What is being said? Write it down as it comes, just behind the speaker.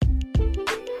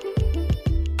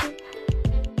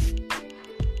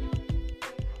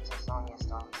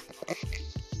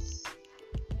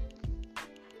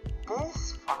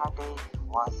They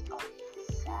was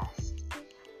obsessed.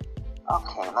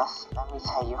 Okay, let me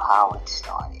tell you how it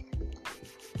started.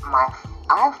 My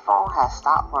iPhone had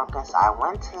stopped working, so I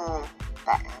went to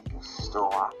the Apple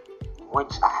store,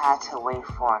 which I had to wait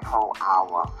for a whole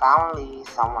hour. Finally,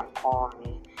 someone called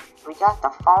me. We got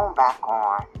the phone back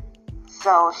on.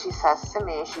 So she says to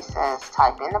me, she says,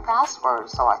 type in the password.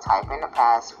 So I type in the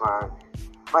password.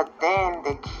 But then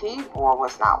the keyboard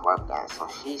was not working. So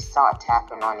she started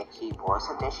tapping on the keyboard.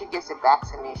 So then she gives it back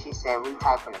to me. She said,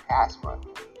 retype in the password.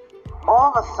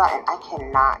 All of a sudden, I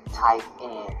cannot type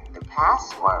in the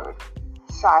password.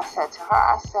 So I said to her,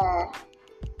 I said,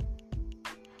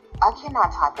 I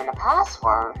cannot type in the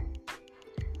password.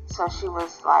 So she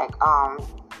was like,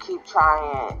 keep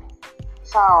trying.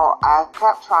 So I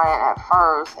kept trying at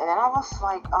first, and then I was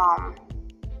like,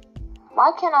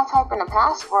 why can't I type in the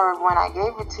password when I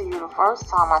gave it to you the first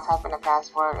time I typed in the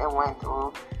password, it went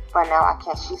through, but now I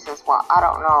can't. She says, well, I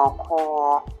don't know,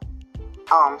 call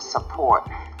support,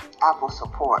 Apple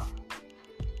support.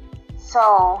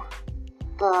 So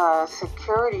the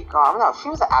security guard, no, she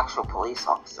was an actual police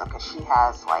officer, because she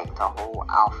has like the whole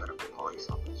outfit of a police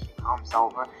officer. She comes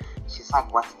over, she's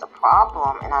like, what's the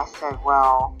problem? And I said,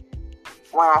 well,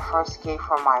 when I first gave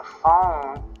her my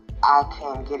phone, I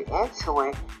can get into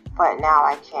it, but now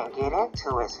I can't get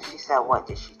into it. So she said, what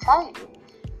did she tell you?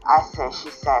 I said, she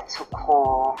said to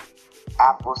call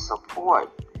Apple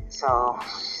support. So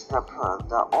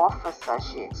the officer,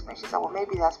 she explained, she said, well,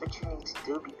 maybe that's what you need to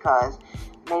do, because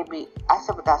maybe, I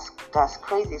said, but that's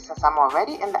crazy. Since I'm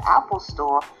already in the Apple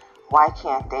store, why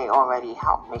can't they already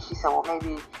help me? She said, well,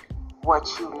 maybe what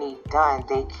you need done,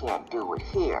 they can't do it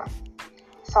here.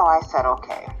 So I said,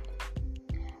 okay.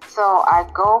 So I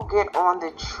go get on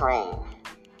the train.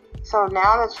 So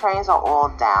now the trains are all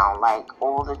down, like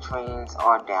all the trains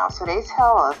are down. So they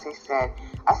tell us, I said,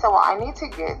 well, I need to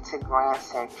get to Grand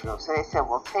Central. So they said,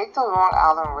 well, take the Long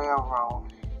Island Railroad.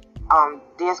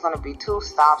 There's going to be 2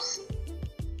 stops.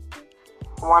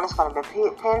 One is going to be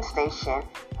Penn Station.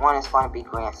 One is going to be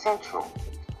Grand Central.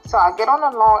 So I get on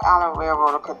the Long Island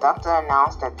Railroad. The conductor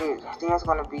announced that there's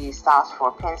going to be stops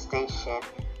for Penn Station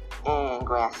and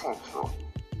Grand Central.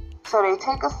 So they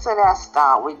take us to that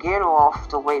stop. We get off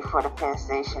to wait for the Penn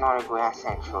Station or the Grand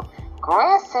Central.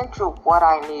 Grand Central, what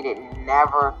I needed,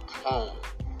 never came.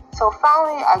 So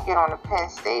finally, I get on the Penn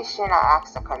Station. I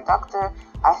asked the conductor,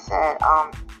 I said,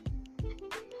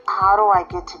 how do I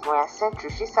get to Grand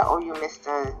Central? She said, oh, you missed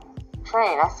the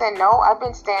train. I said, no, I've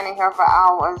been standing here for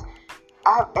hours.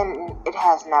 And it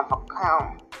has never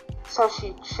come. So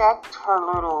she checked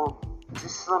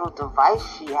this little device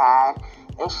she had,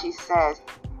 and she says,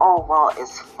 oh, well,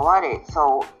 it's flooded.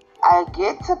 So I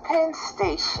get to Penn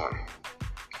Station.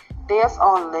 There's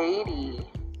a lady.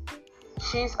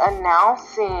 She's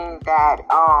announcing that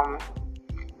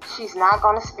she's not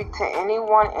going to speak to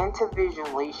anyone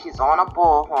individually. She's on a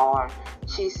bullhorn.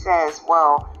 She says,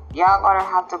 well, y'all going to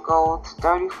have to go to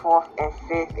 34th and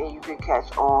 5th, and you can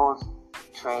catch all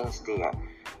trains there.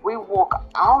 We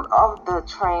walk out of the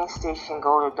train station,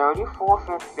 go to 34th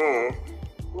and 5th,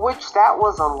 which that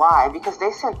was a lie, because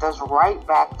they sent us right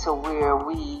back to where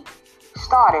we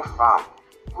started from.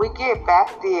 We get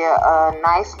back there, a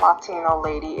nice Latino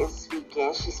lady is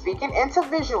speaking. She's speaking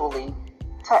individually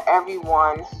to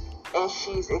everyone, and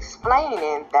she's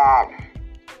explaining that,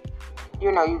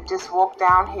 you just walk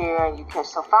down here and you catch.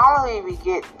 So finally we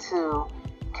get to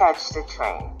catch the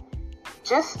train.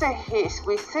 Just to hear,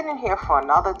 we're sitting here for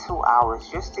another 2 hours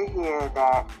just to hear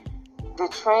that the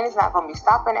train is not going to be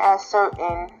stopping at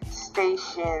certain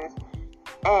stations,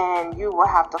 and you will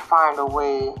have to find a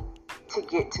way to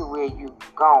get to where you're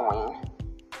going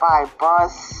by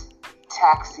bus,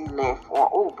 taxi, Lyft, or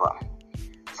Uber.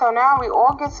 So now we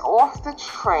all get off the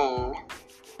train,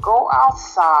 go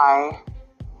outside.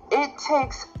 It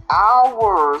takes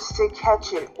hours to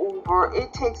catch an Uber.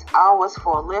 It takes hours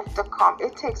for a Lyft to come.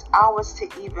 It takes hours to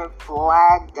even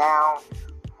flag down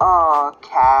a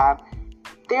cab.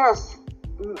 There's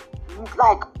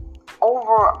like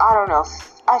over, I don't know,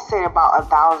 I say about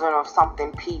 1,000 or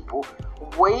something people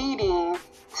waiting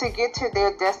to get to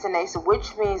their destination,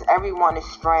 which means everyone is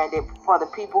stranded. For the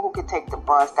people who could take the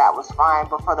bus, that was fine,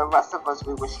 but for the rest of us,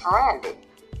 we were stranded.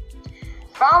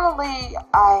 Finally,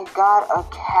 I got a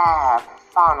cab.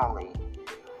 Finally,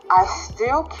 I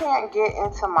still can't get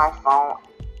into my phone.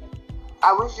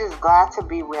 I was just glad to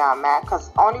be where I'm at,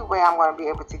 because only way I'm going to be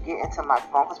able to get into my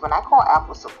phone, because when I call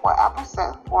Apple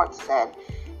support said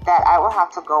that I will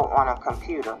have to go on a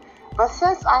computer. But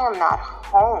since I am not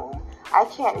home, I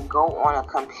can't go on a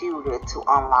computer to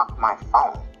unlock my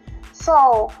phone.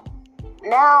 So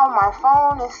now my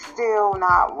phone is still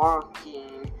not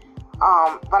working.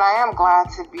 But I am glad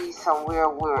to be somewhere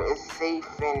where it's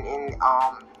safe and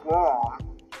warm.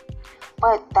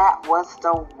 But that was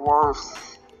the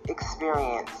worst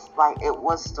experience. Like, it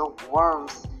was the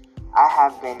worst I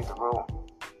have been through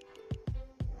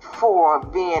for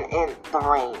being in the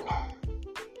rain.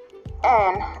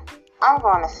 And I'm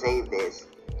going to say this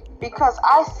because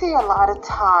I see a lot of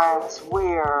times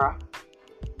where,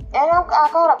 and I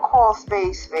got to call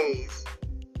spades,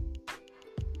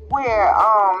 where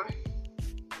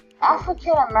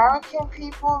African American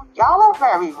people, y'all are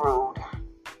very rude.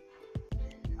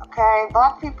 Okay,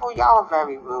 black people, y'all are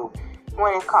very rude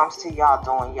when it comes to y'all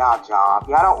doing y'all job.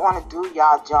 Y'all don't want to do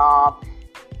y'all job.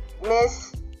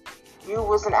 Miss, you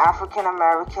was an African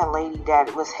American lady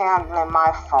that was handling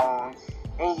my phone,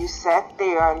 and you sat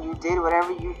there and you did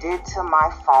whatever you did to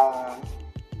my phone,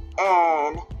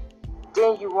 and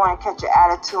then you want to catch your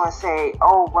attitude and say,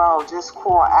 oh, well, just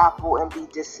call Apple and be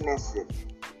dismissive.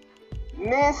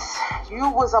 Miss, you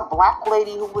was a black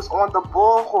lady who was on the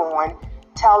bullhorn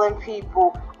telling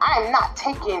people, I'm not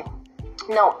taking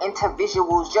no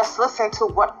individuals, just listen to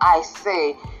what I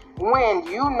say, when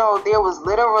you know there was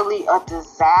literally a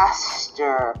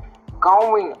disaster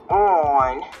going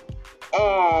on,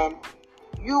 and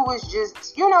you was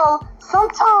just,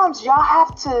 sometimes y'all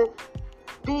have to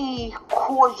be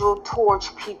cordial towards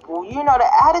people. The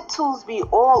attitudes be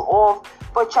all off,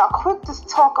 but y'all quick to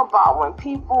talk about when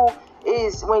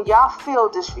y'all feel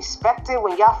disrespected,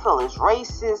 when y'all feel is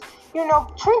racist.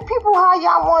 Treat people how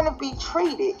y'all want to be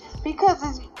treated, because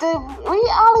the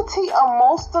reality of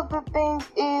most of the things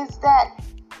is that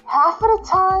half of the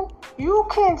time you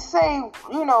can say,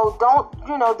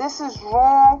 this is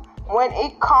wrong when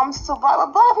it comes to black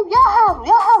people.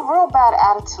 Y'all have real bad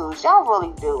attitudes. Y'all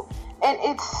really do. And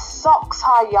it sucks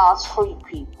how y'all treat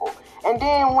people. And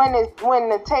then when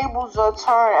the tables are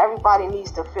turned, everybody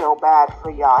needs to feel bad for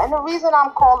y'all. And the reason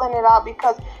I'm calling it out,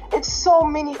 because it's so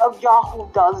many of y'all who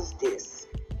does this.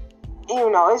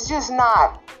 It's just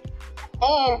not.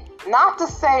 And not to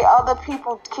say other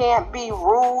people can't be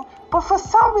rude, but for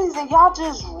some reason y'all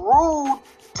just rude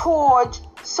towards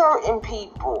certain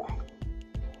people.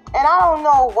 And I don't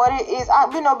know what it is.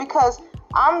 Because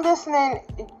I'm listening.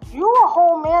 You're a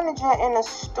whole manager in a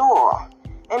store,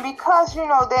 and because they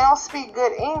don't speak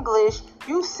good English,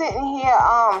 you sitting here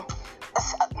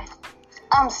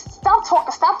stop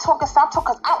talking, because I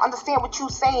don't understand what you're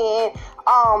saying.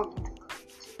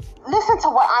 Listen to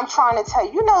what I'm trying to tell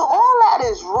you. All that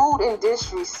is rude and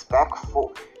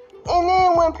disrespectful. And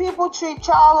then when people treat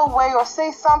y'all away or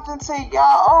say something to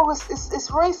y'all, it's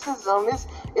racism.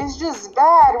 It's just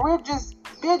bad. We're just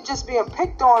being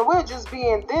picked on. We're just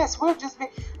being this. We're just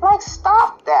being like,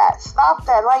 stop that.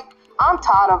 Like, I'm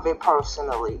tired of it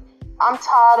personally. I'm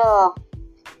tired of,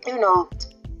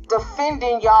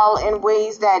 defending y'all in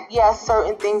ways that, yes,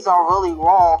 certain things are really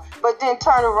wrong, but then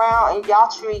turn around and y'all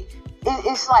treat,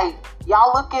 it's like,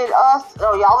 y'all look at us,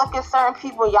 or y'all look at certain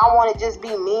people, y'all want to just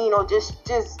be mean, or just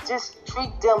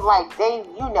treat them like they,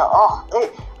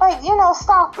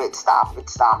 stop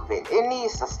it. It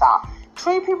needs to stop.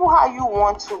 Treat people how you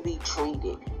want to be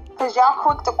treated. Because y'all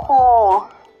quick to call,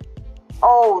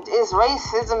 oh, it's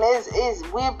racism, is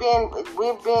we're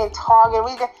being targeted.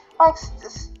 Like,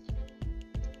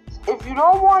 if you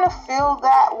don't want to feel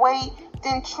that way,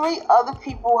 then treat other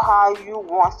people how you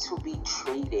want to be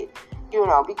treated.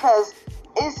 Because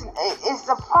it's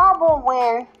the problem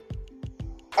when,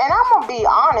 and I'm gonna be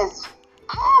honest,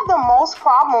 I have the most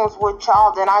problems with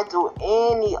y'all than I do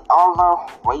any other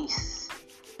race.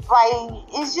 Like,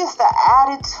 it's just the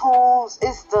attitudes,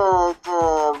 it's the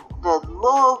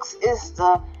looks, it's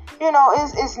the,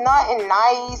 it's nothing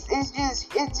nice. It's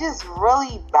just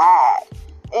really bad,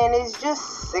 and it's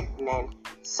just sickening.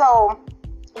 So,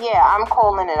 yeah, I'm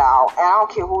calling it out, and I don't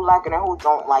care who like it and who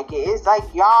don't like it. It's like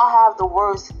y'all have the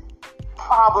worst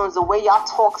problems, the way y'all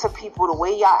talk to people, the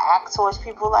way y'all act towards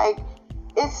people. Like,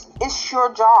 it's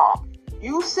your job.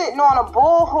 You sitting on a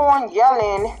bullhorn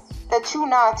yelling that you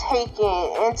not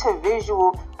taking into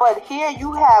visual, but here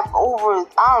you have over,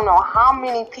 I don't know how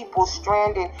many people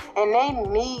stranded, and they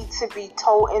need to be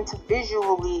told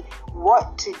individually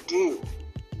what to do.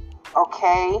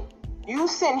 Okay? You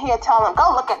sitting here telling them,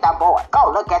 go look at that board.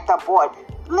 Go look at the board.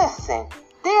 Listen,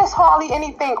 there's hardly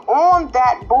anything on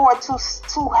that board to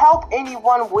help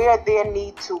anyone where they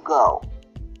need to go.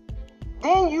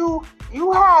 Then you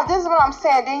have, this is what I'm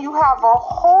saying, then you have a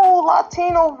whole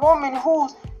Latino woman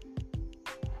who's,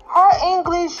 her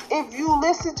English, if you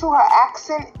listen to her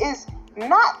accent, is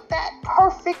not that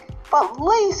perfect, but at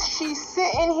least she's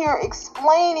sitting here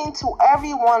explaining to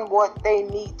everyone what they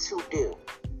need to do.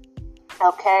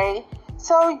 Okay?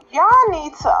 So y'all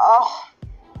need to,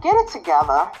 get it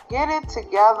together.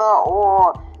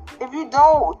 Or if you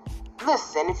don't,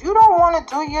 listen, if you don't want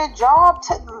to do your job,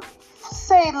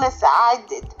 say, listen, I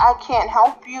can't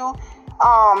help you.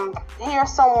 Here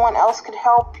someone else could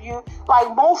help you.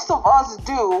 Like most of us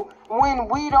do when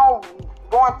we don't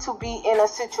want to be in a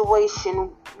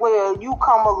situation where you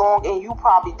come along and you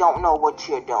probably don't know what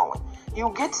you're doing.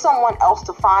 You get someone else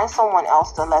to find someone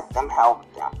else to let them help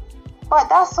them. But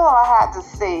that's all I had to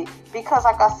say, because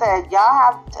like I said,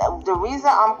 the reason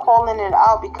I'm calling it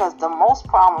out, because the most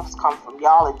problems come from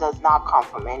y'all. It does not come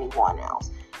from anyone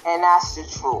else. And that's the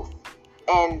truth.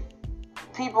 And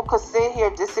people could sit here,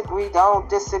 disagree, don't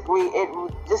disagree. It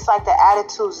just like the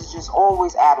attitudes is just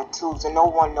always attitudes, and no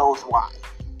one knows why.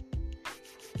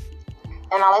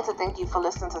 And I'd like to thank you for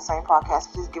listening to the same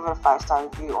podcast. Please give it a 5-star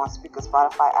review on Speaker,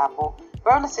 Spotify, Apple.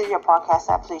 Wherever listen to your podcast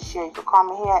at, please share. You can call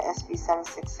me here at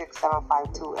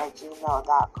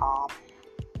sb766752@gmail.com.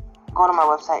 Go to my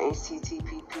website,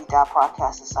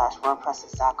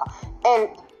 http://wordpress.com. And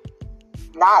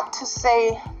not to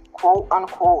say, quote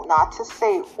unquote, not to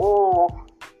say all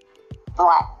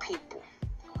black people.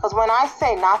 Because when I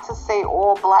say not to say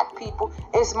all black people,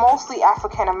 it's mostly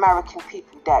African American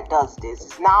people that does this.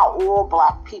 It's not all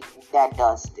black people that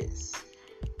does this.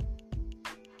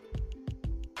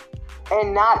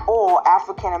 And not all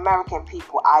African American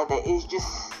people either. It's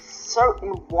just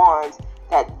certain ones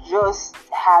that just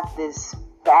have this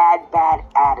bad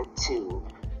attitude.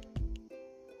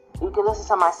 You can listen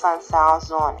to my son Sounds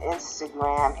on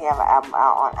Instagram. He have an album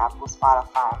out on Apple,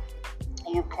 Spotify.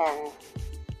 You can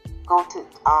go to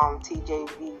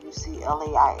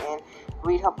TJVUCLAIN.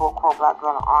 Read her book called Black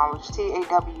Girl in Orange.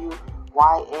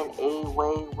 TAWYNA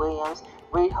Way Williams.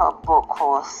 Read her book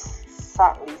called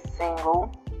Suddenly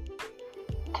Single.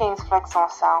 King's Flex on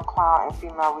SoundCloud and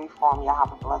Female Reform. Y'all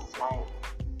have a blessed night.